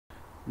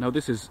Now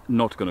this is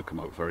not going to come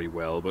out very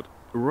well, but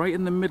right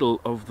in the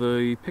middle of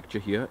the picture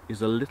here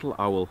is a little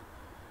owl.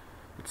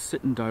 It's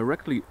sitting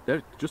directly there.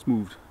 It just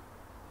moved.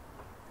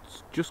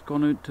 It's just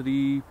gone into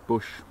the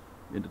bush,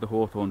 into the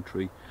hawthorn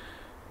tree.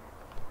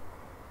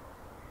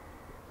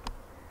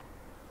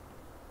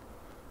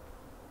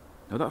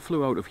 Now that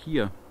flew out of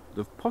here.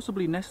 They've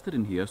possibly nested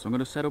in here, so I'm going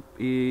to set up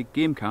a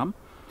game cam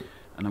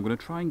and I'm going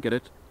to try and get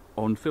it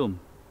on film.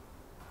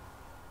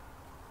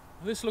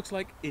 This looks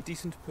like a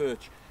decent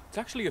perch. It's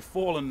actually a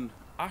fallen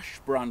ash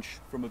branch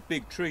from a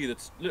big tree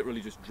that's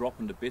literally just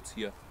dropping to bits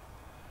here.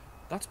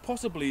 That's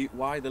possibly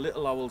why the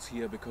little owl's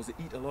here, because they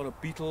eat a lot of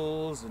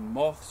beetles and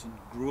moths and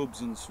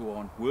grubs and so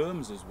on,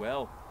 worms as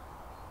well.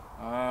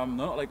 They're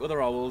not like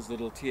other owls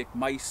that'll take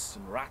mice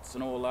and rats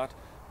and all that.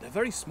 They're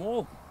very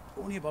small,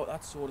 only about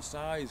that sort of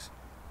size.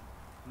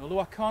 And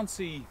although I can't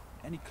see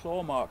any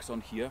claw marks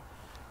on here,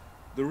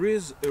 there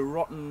is a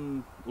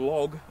rotten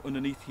log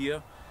underneath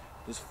here.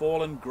 There's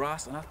fallen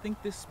grass, and I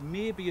think this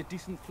may be a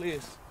decent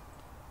place.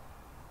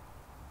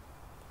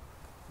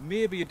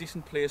 Maybe a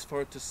decent place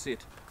for it to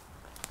sit.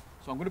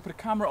 So I'm going to put a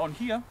camera on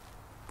here,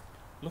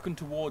 looking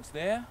towards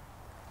there,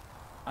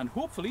 and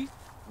hopefully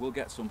we'll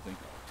get something.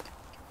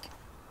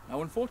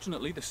 Now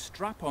unfortunately the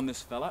strap on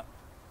this fella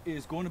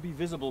is going to be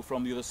visible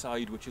from the other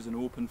side, which is an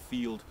open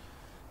field.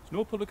 There's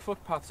no public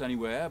footpaths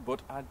anywhere,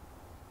 but I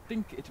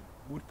think it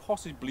would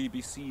possibly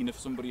be seen if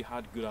somebody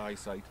had good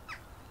eyesight.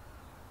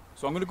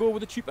 So I'm going to go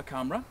with a cheaper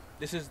camera.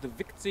 This is the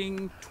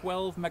Victing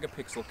 12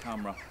 megapixel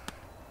camera,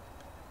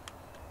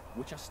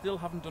 which I still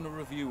haven't done a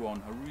review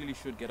on. I really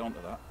should get onto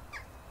that.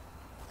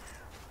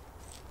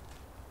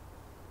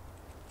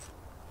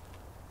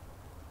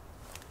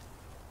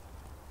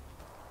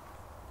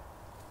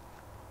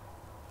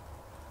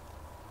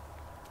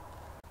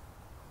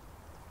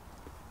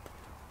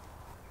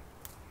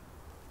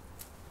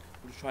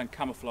 We'll just try and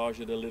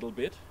camouflage it a little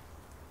bit.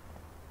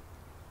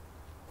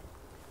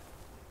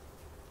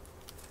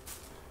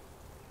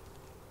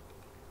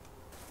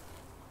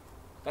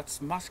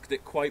 That's masked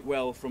it quite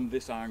well from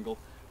this angle.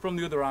 From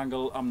the other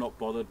angle, I'm not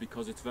bothered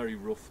because it's very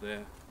rough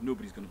there.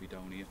 Nobody's going to be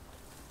down here.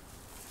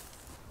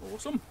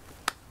 Awesome.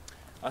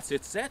 That's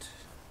it set.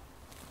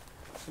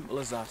 Simple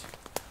as that.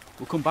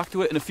 We'll come back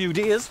to it in a few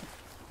days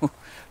and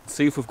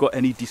see if we've got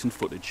any decent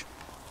footage.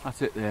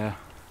 That's it there.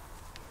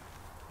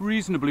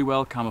 Reasonably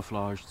well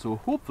camouflaged, so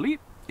hopefully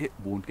it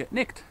won't get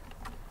nicked.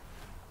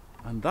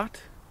 And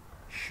that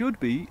should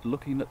be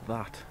looking at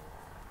that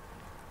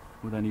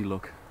with any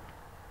luck.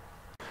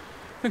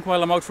 I think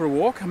while I'm out for a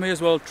walk, I may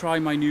as well try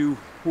my new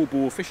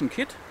Hobo fishing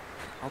kit.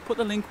 I'll put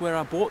the link where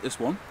I bought this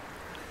one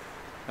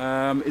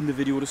in the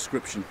video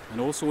description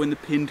and also in the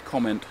pinned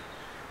comment.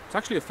 It's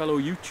actually a fellow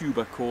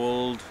YouTuber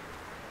called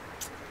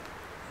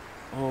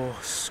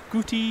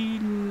Scooty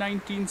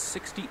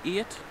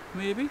 1968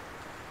 maybe.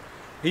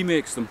 He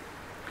makes them.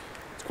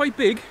 It's quite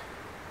big, you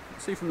can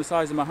see from the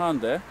size of my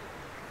hand there,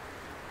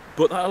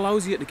 but that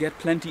allows you to get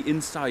plenty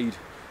inside.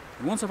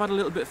 And once I've had a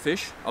little bit of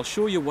fish, I'll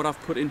show you what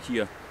I've put in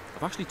here.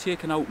 I've actually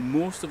taken out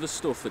most of the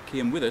stuff that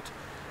came with it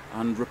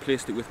and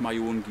replaced it with my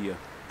own gear.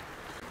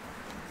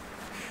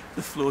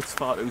 The float's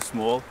far too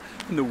small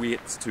and the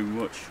weight's too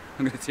much.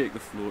 I'm going to take the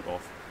float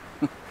off.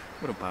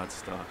 What a bad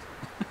start.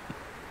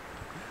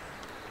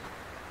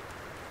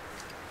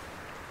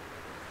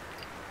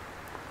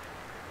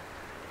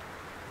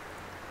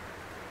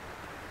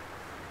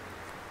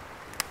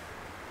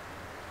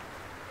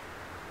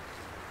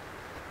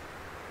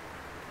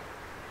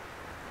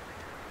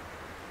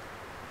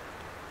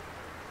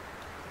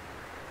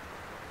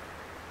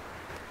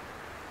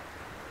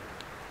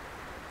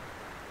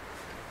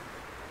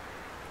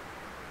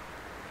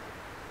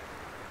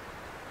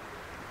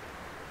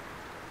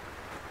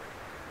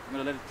 I'm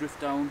going to let it drift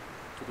down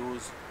to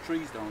those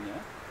trees down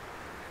there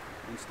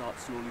and start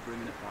slowly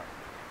bringing it back.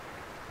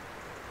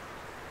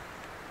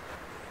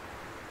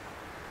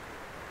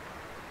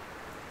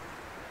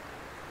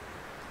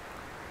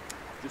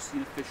 I've just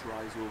seen a fish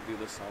rise over the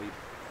other side.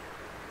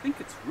 I think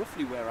it's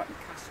roughly where I can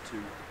cast to.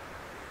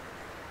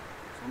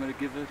 So I'm going to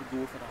give it a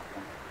go for that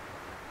one.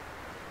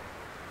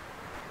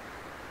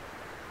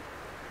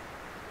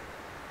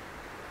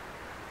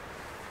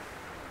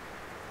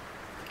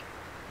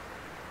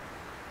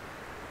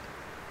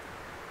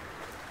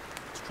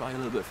 Try a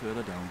little bit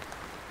further down.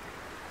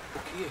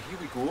 Okay, here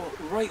we go,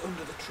 right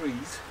under the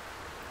trees.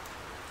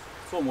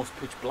 It's almost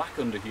pitch black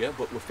under here,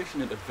 but we're fishing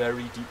into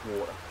very deep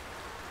water.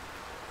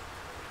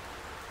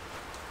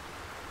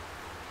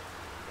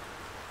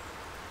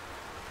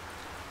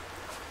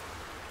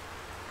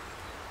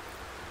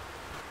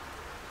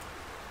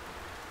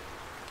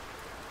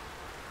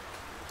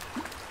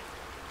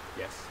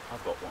 Yes,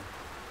 I've got one.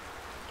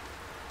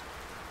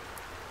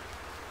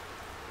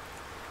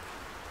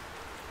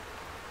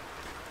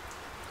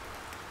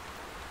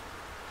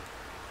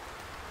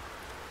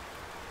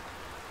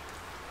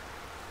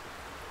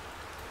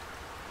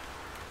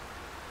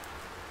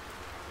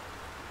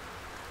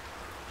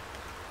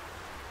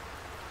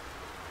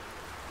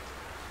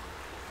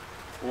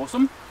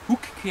 Awesome.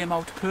 Hook came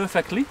out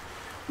perfectly,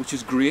 which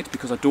is great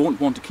because I don't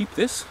want to keep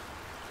this.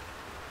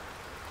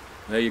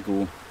 there you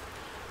go.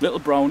 Little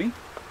brownie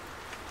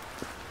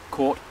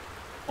caught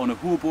on a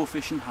hobo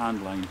fishing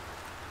hand line.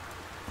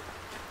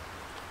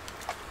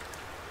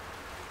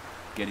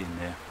 Get in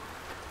there.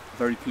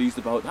 Very pleased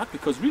about that,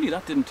 because really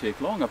that didn't take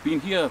long. I've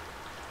been here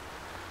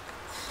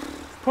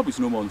probably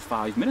no more than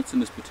 5 minutes in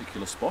this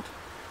particular spot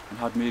and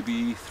had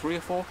maybe 3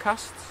 or 4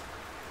 casts.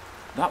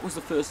 That was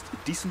the first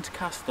decent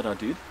cast that I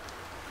did.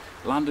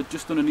 Landed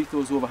just underneath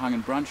those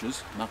overhanging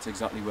branches, and that's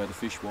exactly where the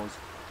fish was.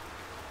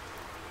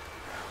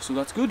 So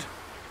that's good.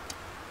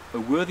 A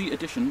worthy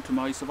addition to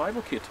my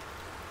survival kit.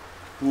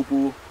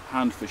 Hobo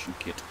hand fishing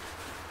kit.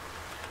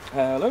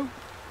 Hello?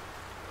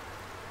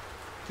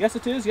 Yes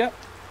it is, yep.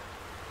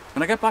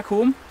 When I get back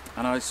home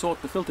and I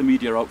sort the filter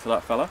media out for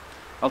that fella,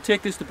 I'll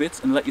take this to bits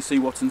and let you see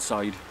what's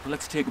inside.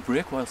 Let's take a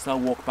break whilst I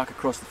walk back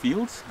across the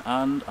fields,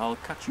 and I'll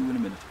catch you in a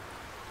minute.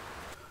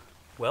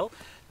 Well,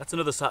 that's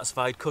another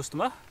satisfied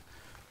customer.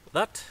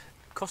 That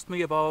cost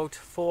me about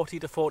 40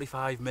 to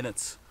 45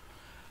 minutes.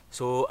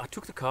 So I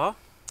took the car,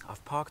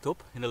 I've parked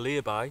up in a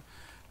lay-by,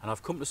 and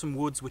I've come to some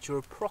woods which are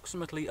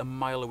approximately a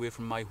mile away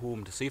from my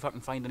home to see if I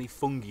can find any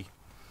fungi.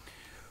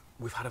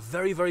 We've had a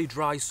very, very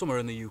dry summer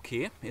in the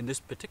UK, in this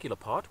particular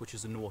part, which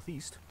is the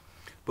northeast.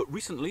 But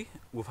recently,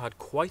 we've had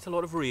quite a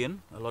lot of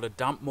rain, a lot of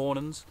damp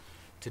mornings.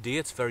 Today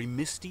it's very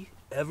misty,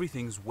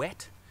 everything's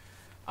wet.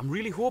 I'm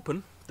really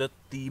hoping that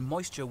the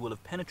moisture will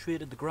have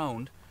penetrated the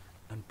ground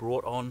and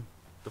brought on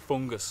the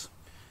fungus,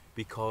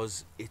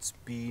 because it's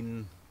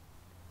been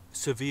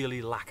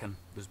severely lacking.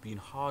 There's been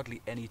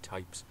hardly any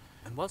types.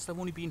 And whilst I've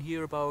only been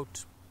here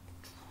about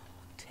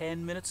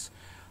 10 minutes,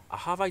 I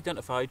have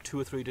identified 2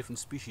 or 3 different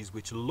species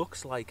which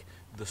looks like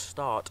the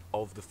start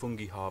of the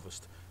fungi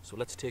harvest. So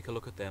let's take a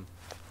look at them.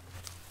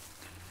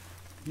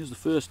 Here's the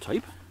first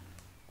type,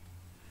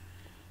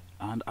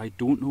 and I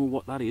don't know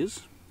what that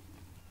is,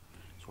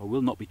 so I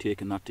will not be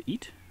taking that to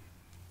eat.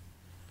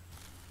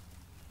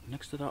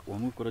 Next to that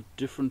one we've got a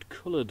different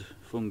coloured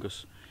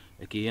fungus.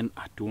 Again,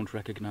 I don't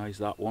recognise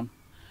that one.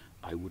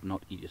 I would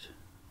not eat it.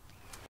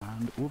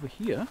 And over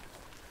here,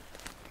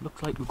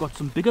 looks like we've got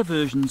some bigger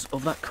versions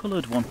of that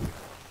coloured one.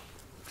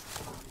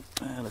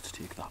 Let's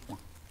take that one.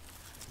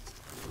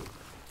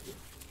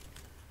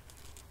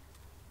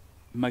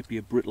 Might be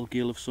a brittle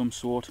gill of some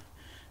sort.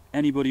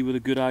 Anybody with a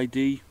good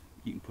ID,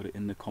 you can put it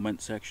in the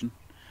comment section.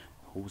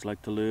 I always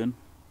like to learn.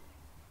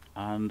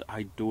 And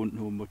I don't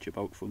know much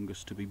about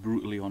fungus, to be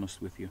brutally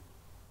honest with you.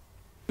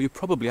 You're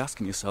probably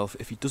asking yourself,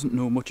 if he doesn't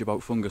know much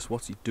about fungus,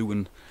 what's he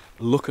doing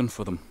looking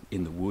for them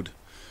in the wood?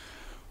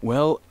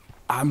 Well,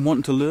 I'm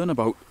wanting to learn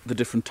about the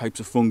different types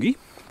of fungi,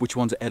 which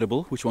ones are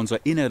edible, which ones are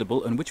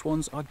inedible, and which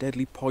ones are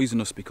deadly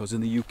poisonous, because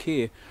in the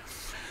UK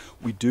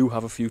we do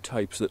have a few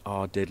types that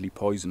are deadly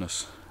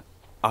poisonous.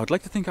 I'd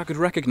like to think I could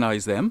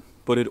recognise them,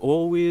 but it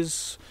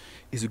always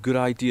is a good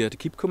idea to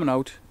keep coming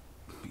out,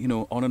 you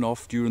know, on and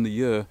off during the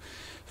year,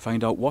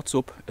 find out what's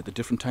up at the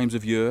different times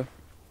of year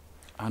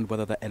and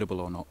whether they're edible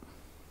or not.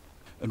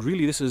 And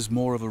really this is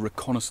more of a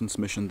reconnaissance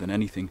mission than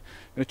anything.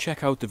 I'm going to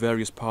check out the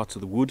various parts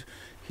of the wood.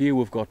 Here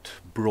we've got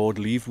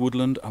broad-leaved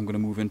woodland. I'm going to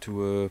move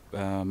into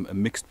a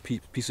mixed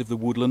piece of the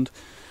woodland.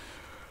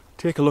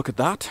 Take a look at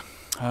that.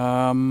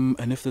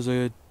 And if there's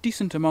a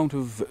decent amount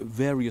of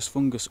various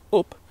fungus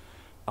up,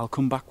 I'll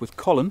come back with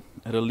Colin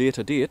at a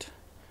later date.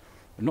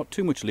 Not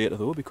too much later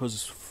though,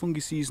 because fungi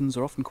seasons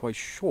are often quite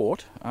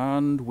short,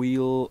 and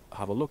we'll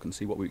have a look and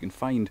see what we can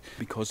find,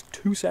 because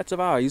 2 sets of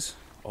eyes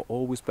are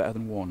always better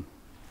than 1.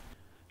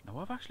 Now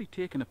I've actually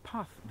taken a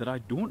path that I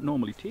don't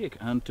normally take,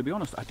 and to be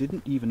honest I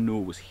didn't even know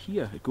was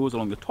here. It goes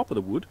along the top of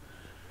the wood,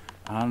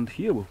 and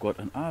here we've got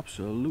an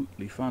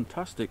absolutely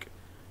fantastic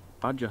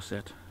badger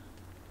set.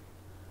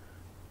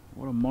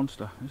 What a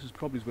monster. This is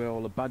probably where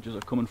all the badgers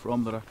are coming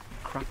from that are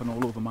crapping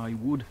all over my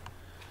wood.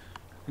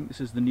 I think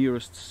this is the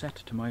nearest set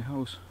to my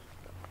house.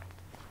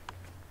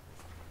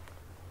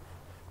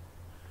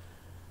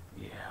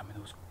 Yeah, I mean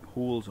those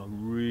holes are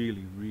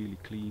really, really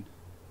clean.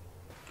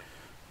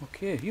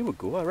 Okay, here we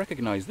go. I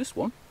recognise this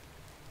one.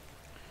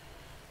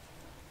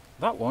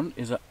 That one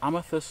is an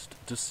amethyst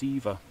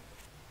deceiver.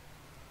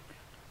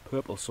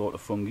 Purple sort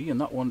of fungi, and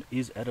that one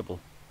is edible.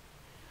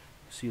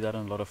 You see that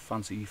in a lot of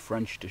fancy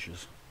French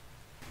dishes.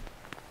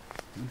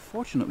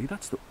 Unfortunately,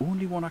 that's the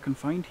only one I can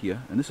find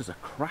here, and this is a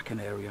cracking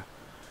area.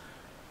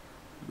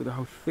 Look at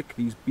how thick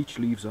these beech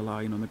leaves are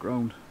lying on the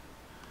ground.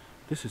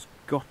 This has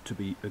got to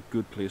be a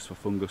good place for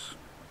fungus.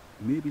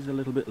 Maybe it's a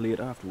little bit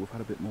later after we've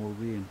had a bit more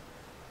rain.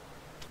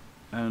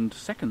 And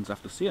seconds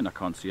after seeing I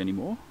can't see any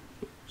more,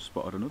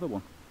 spotted another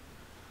one.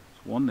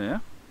 There's one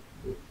there.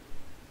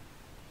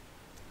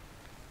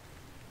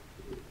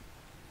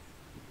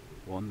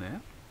 One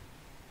there.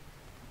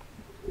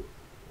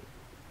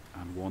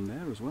 And one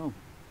there as well.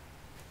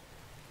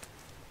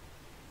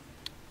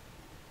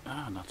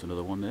 And that's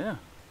another one there.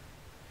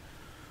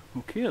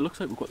 Okay, it looks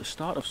like we've got the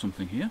start of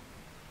something here.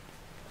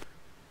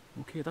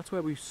 Okay, that's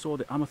where we saw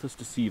the amethyst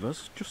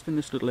deceivers, just in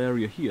this little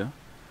area here.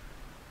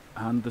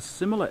 And the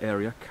similar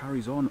area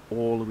carries on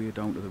all the way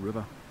down to the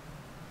river.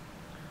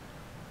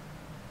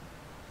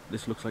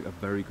 This looks like a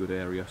very good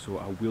area, so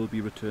I will be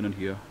returning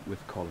here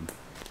with Colin.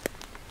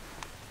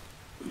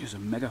 There's a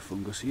mega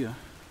fungus here.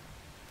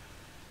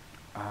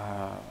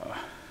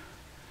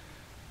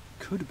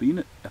 Could have been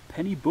a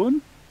penny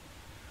bun,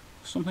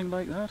 something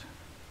like that.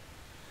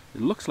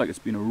 It looks like it's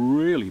been a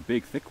really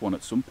big thick one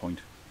at some point.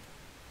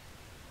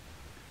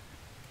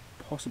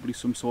 Possibly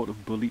some sort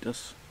of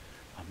Boletus.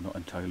 I'm not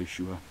entirely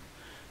sure.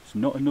 There's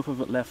not enough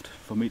of it left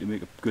for me to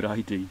make a good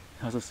ID.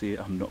 As I say,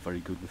 I'm not very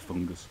good with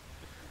fungus.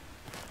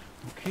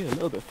 Okay, a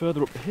little bit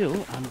further up the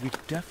hill and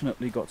we've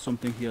definitely got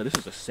something here. This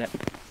is a set.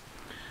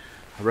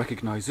 I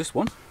recognise this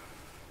one.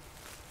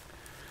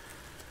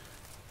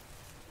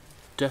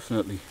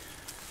 Definitely.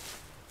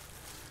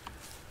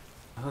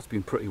 That's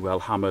been pretty well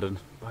hammered, and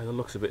by the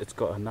looks of it, it's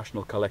got a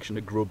national collection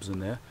of grubs in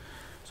there.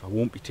 So I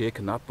won't be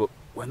taking that, but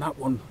when that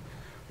one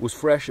was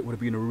fresh, it would have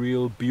been a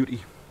real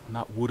beauty, and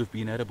that would have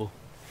been edible.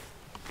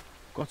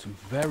 Got some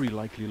very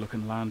likely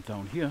looking land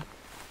down here.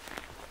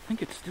 I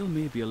think it still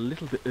may be a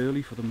little bit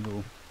early for them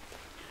though.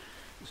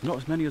 It's not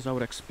as many as I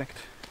would expect.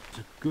 It's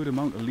a good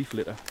amount of leaf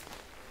litter.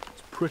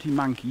 It's pretty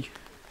manky,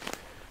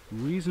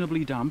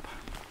 reasonably damp.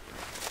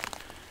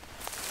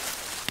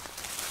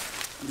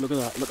 Look at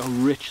that, look how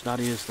rich that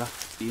is. That,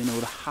 you know,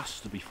 there has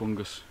to be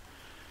fungus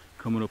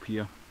coming up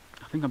here.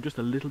 I think I'm just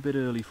a little bit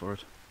early for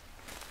it.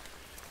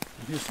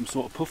 And here's some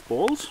sort of puff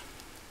balls.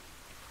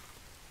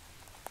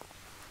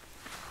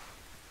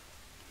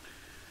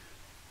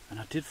 And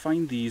I did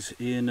find these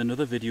in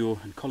another video,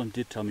 and Colin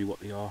did tell me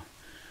what they are.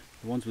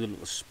 The ones with the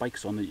little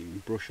spikes on that you can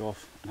brush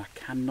off, and I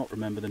cannot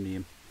remember the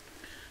name.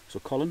 So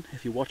Colin,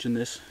 if you're watching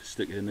this,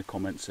 stick it in the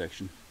comment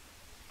section.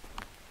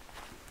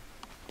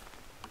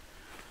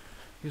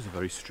 Here's a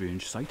very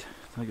strange sight.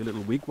 It's like a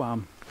little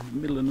wigwam in the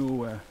middle of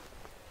nowhere.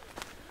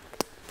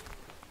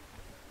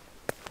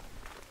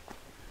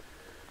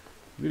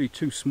 Really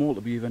too small to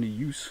be of any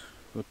use,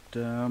 but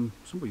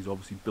somebody's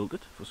obviously built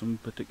it for some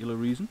particular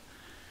reason.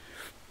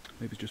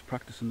 Maybe it's just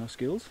practicing their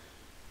skills.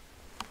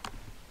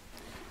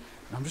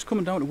 I'm just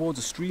coming down towards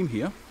a stream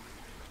here.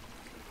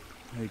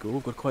 There you go,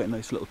 we've got quite a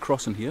nice little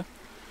crossing here.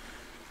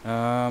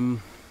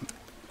 And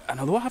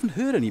although I haven't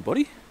heard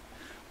anybody,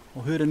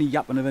 or heard any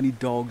yapping of any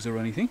dogs or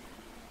anything,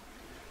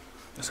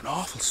 there's an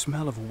awful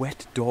smell of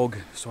wet dog,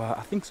 so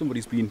I think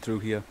somebody's been through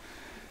here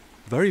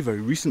very, very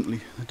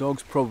recently. The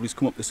dog's probably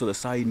come up this other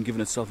side and given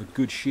itself a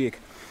good shake.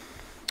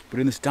 But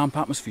in this damp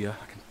atmosphere,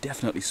 I can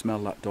definitely smell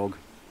that dog.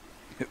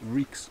 It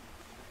reeks.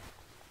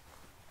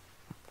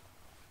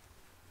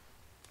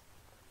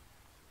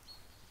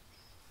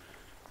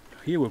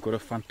 Here we've got a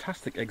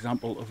fantastic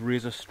example of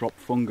razor strop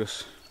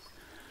fungus.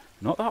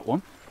 Not that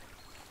one,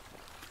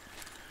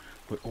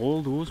 but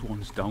all those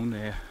ones down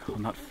there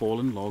on that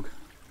fallen log.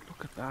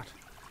 Look at that.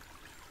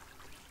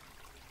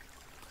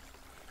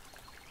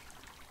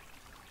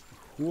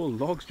 The whole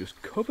log's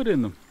just covered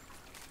in them.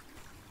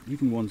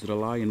 Even ones that are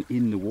lying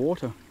in the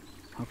water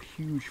have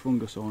huge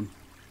fungus on.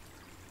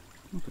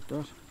 Look at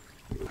that.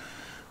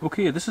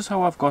 Okay, this is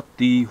how I've got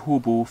the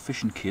Hobo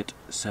fishing kit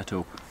set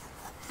up.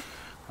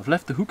 I've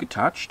left the hook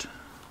attached,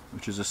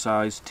 which is a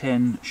size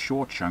 10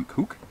 short shank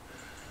hook.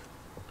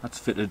 That's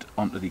fitted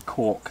onto the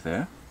cork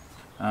there.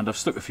 And I've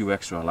stuck a few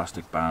extra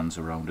elastic bands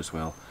around as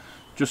well,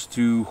 just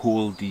to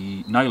hold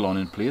the nylon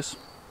in place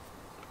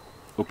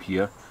up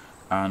here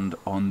and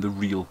on the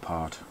reel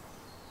part.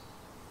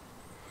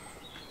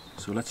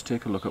 So let's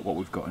take a look at what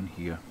we've got in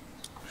here.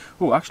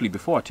 Oh, actually,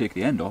 before I take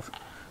the end off,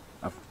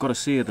 I've got to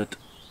say that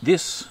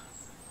this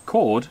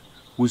cord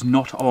was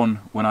not on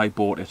when I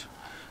bought it.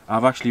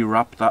 I've actually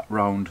wrapped that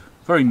round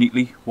very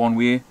neatly one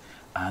way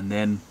and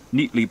then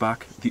neatly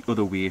back the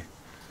other way.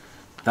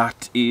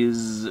 That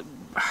is,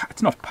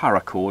 it's not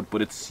paracord,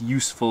 but it's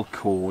useful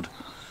cord,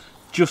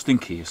 just in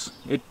case.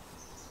 It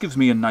gives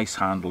me a nice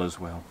handle as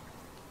well.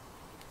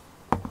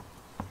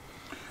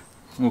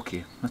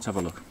 Okay, let's have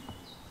a look.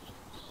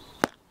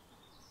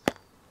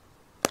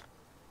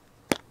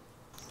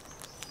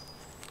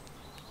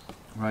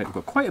 Right, we've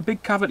got quite a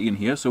big cavity in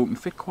here, so we can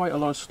fit quite a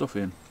lot of stuff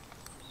in.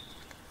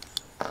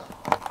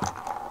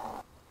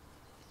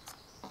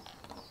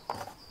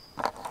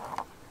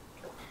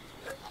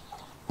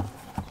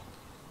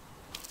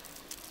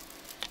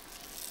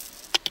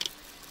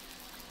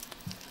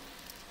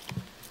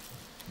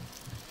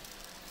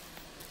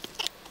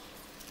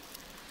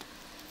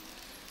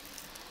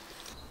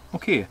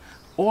 Okay,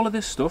 all of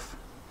this stuff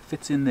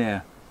fits in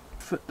there.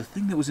 The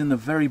thing that was in the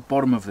very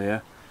bottom of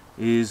there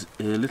is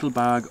a little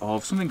bag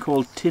of something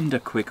called Tinder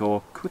Quick,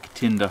 or Quick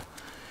Tinder.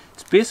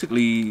 It's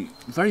basically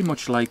very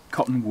much like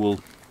cotton wool.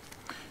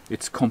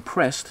 It's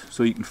compressed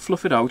so you can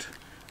fluff it out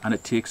and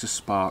it takes a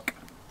spark.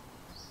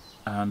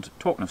 And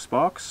talking of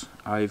sparks,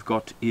 I've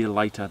got a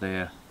lighter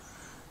there.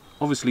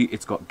 Obviously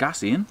it's got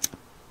gas in,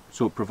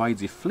 so it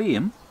provides a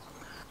flame,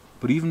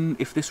 but even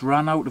if this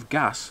ran out of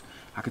gas,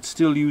 I could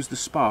still use the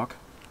spark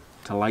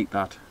to light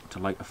that, to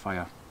light a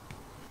fire.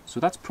 So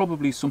that's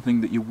probably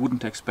something that you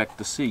wouldn't expect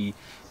to see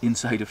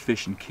inside a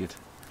fishing kit.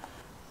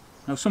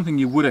 Now, something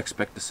you would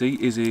expect to see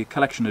is a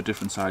collection of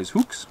different size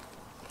hooks,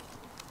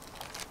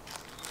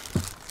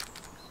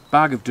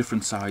 bag of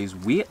different size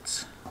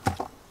weights,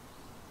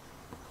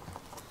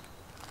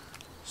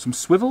 some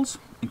swivels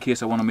in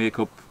case I want to make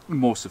up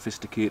more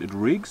sophisticated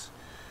rigs,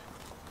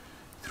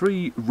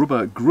 3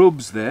 rubber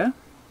grubs there.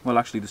 Well,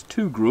 actually there's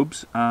 2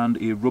 grubs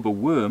and a rubber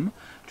worm,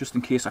 just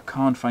in case I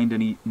can't find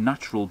any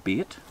natural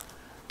bait.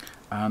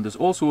 And there's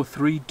also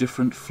 3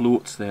 different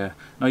floats there.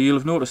 Now you'll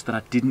have noticed that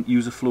I didn't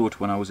use a float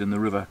when I was in the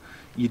river.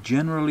 You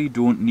generally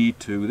don't need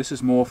to. This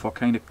is more for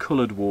kind of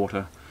coloured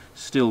water,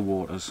 still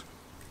waters.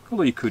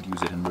 Although you could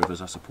use it in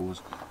rivers, I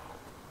suppose.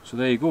 So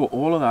there you go,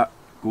 all of that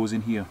goes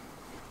in here.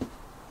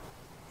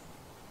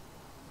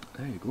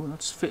 There you go,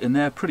 that's fit in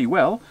there pretty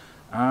well.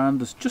 And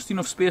there's just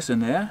enough space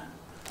in there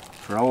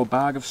for our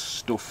bag of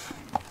stuff.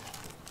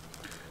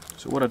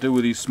 So what I do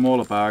with these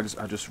smaller bags,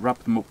 I just wrap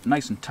them up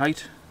nice and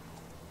tight.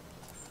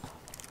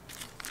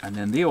 And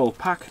then they all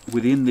pack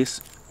within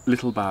this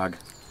little bag.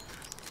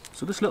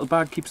 So this little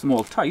bag keeps them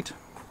all tight.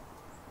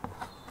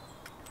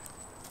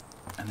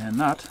 And then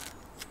that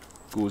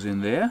goes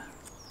in there.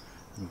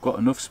 We've got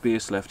enough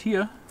space left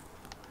here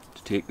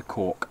to take the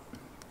cork.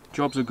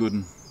 Job's a good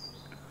one.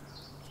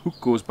 Hook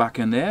goes back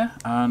in there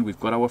and we've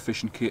got our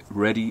fishing kit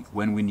ready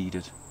when we need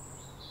it.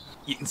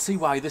 You can see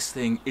why this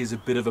thing is a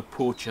bit of a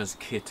poacher's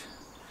kit.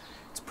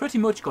 It's pretty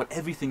much got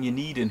everything you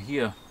need in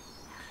here.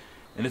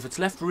 And if it's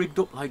left rigged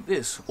up like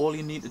this, all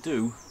you need to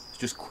do is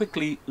just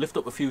quickly lift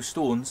up a few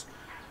stones,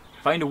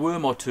 find a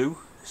worm or 2,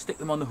 stick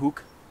them on the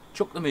hook,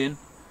 chuck them in,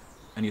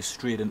 and you're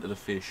straight into the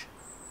fish.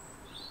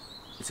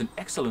 It's an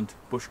excellent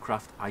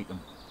bushcraft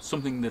item,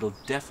 something that'll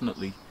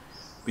definitely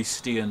be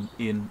staying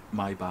in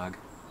my bag.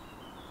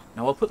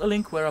 Now I'll put the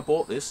link where I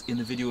bought this in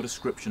the video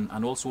description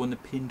and also in the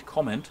pinned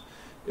comment.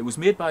 It was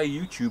made by a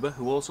YouTuber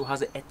who also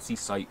has an Etsy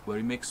site where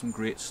he makes some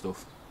great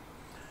stuff.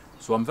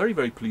 So I'm very,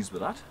 very pleased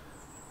with that.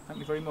 Thank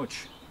you very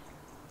much.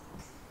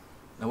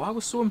 Now I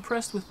was so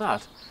impressed with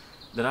that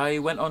I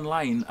went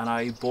online and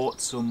I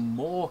bought some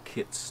more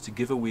kits to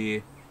give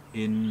away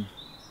in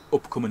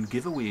upcoming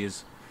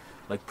giveaways,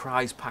 like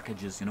prize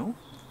packages, you know,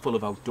 full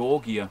of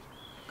outdoor gear.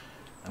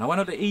 And I went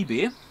onto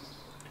eBay.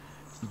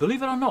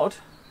 Believe it or not,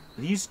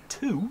 these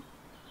 2,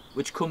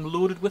 which come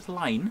loaded with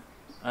line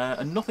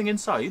and nothing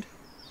inside,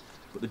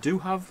 but they do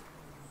have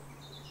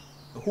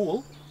a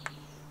hole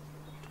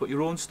to put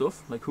your own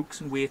stuff, like hooks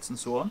and weights and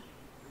so on.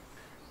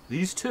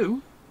 These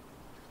 2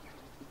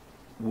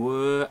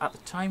 were, at the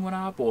time when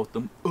I bought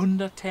them,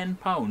 under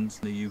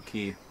 £10 in the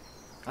UK.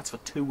 That's for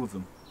 2 of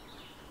them.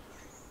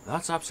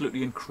 That's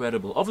absolutely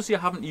incredible. Obviously I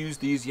haven't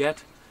used these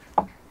yet.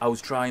 I was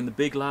trying the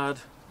Big Lad.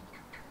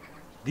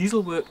 These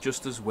will work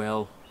just as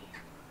well.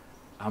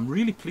 I'm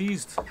really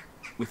pleased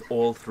with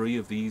all 3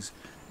 of these.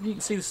 And you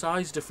can see the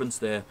size difference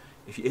there.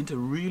 If you're into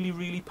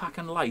really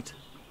packing light,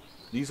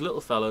 these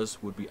little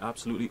fellas would be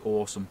absolutely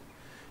awesome.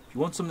 If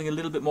you want something a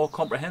little bit more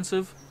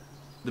comprehensive,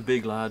 the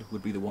Big Lad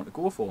would be the one to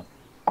go for.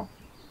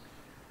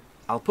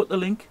 I'll put the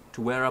link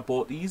to where I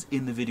bought these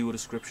in the video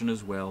description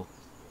as well.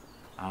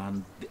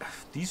 And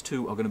these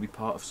 2 are going to be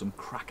part of some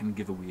cracking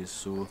giveaways,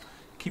 so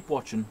keep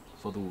watching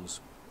for those.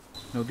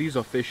 Now these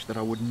are fish that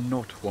I would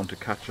not want to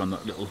catch on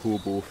that little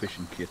Hobo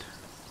fishing kit.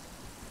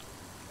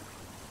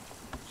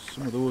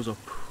 Some of those are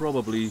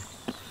probably,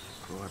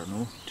 I don't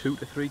know, 2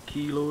 to 3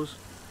 kilos.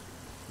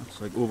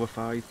 That's like over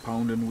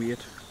 £5 in weight.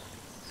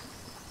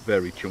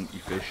 Very chunky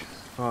fish.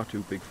 Far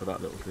too big for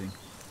that little thing.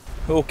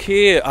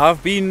 Okay,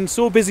 I've been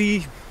so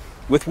busy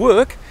with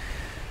work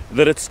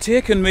that it's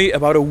taken me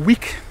about a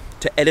week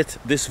to edit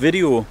this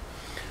video.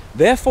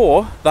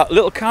 Therefore, that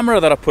little camera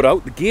that I put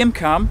out, the game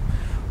cam,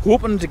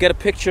 hoping to get a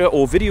picture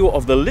or video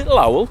of the little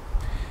owl,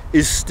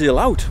 is still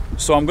out.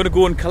 So I'm going to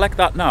go and collect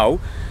that now,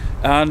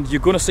 and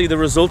you're going to see the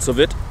results of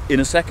it in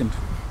a second.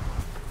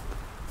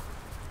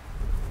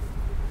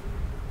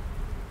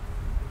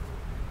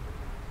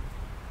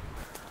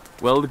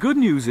 Well, the good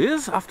news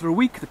is, after a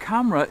week, the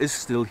camera is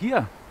still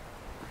here.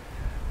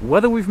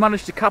 Whether we've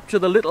managed to capture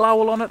the little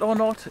owl on it or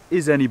not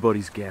is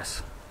anybody's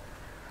guess.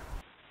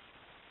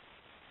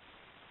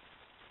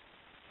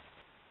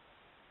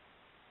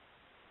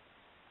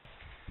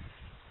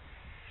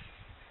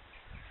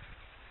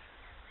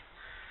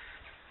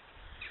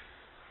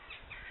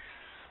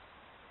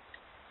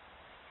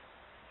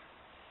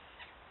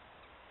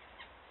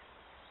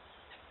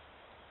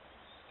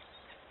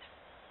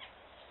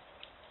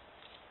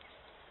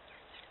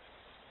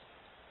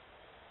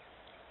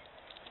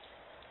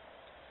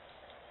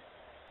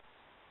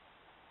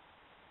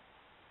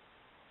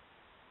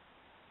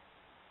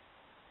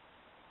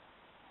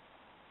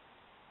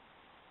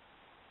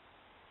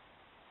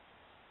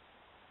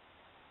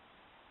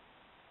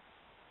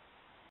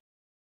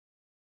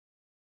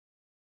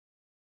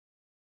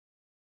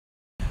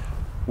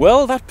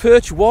 Well, that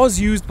perch was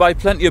used by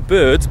plenty of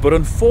birds, but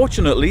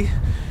unfortunately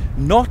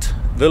not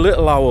the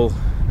little owl.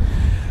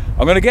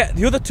 I'm going to get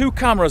the other 2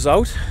 cameras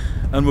out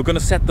and we're going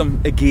to set them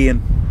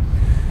again.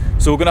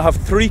 So we're going to have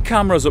 3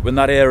 cameras up in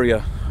that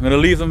area. I'm going to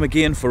leave them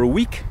again for a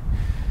week.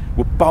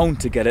 We're bound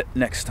to get it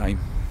next time.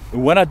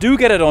 When I do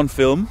get it on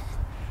film,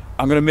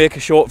 I'm going to make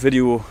a short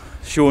video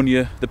showing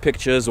you the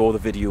pictures or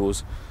the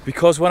videos.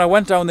 Because when I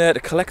went down there to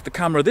collect the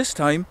camera this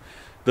time,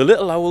 The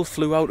little owl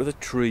flew out of the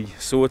tree,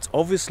 so it's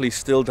obviously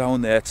still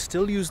down there. It's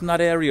still using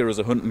that area as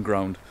a hunting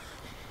ground.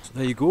 So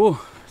there you go.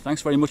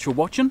 Thanks very much for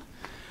watching.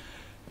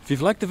 If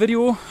you've liked the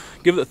video,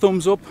 give it a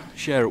thumbs up,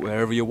 share it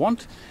wherever you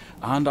want,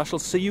 and I shall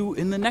see you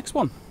in the next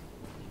one.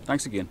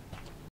 Thanks again.